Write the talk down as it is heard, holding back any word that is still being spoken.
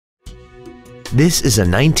This is a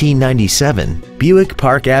 1997 Buick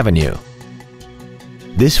Park Avenue.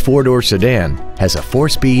 This four-door sedan has a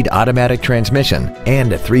 4-speed automatic transmission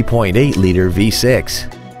and a 3.8-liter V6.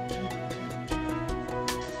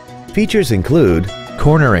 Features include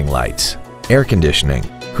cornering lights, air conditioning,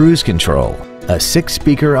 cruise control, a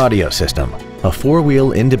 6-speaker audio system, a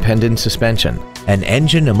 4-wheel independent suspension, an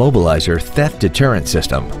engine immobilizer theft deterrent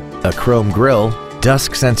system, a chrome grille,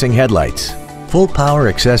 dusk-sensing headlights, full power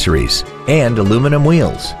accessories, and aluminum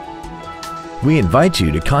wheels. We invite you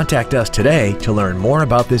to contact us today to learn more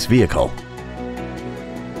about this vehicle.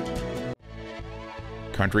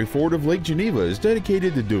 Country Ford of Lake Geneva is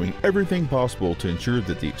dedicated to doing everything possible to ensure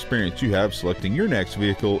that the experience you have selecting your next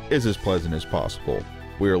vehicle is as pleasant as possible.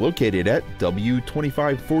 We are located at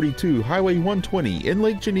W2542 Highway 120 in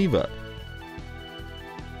Lake Geneva.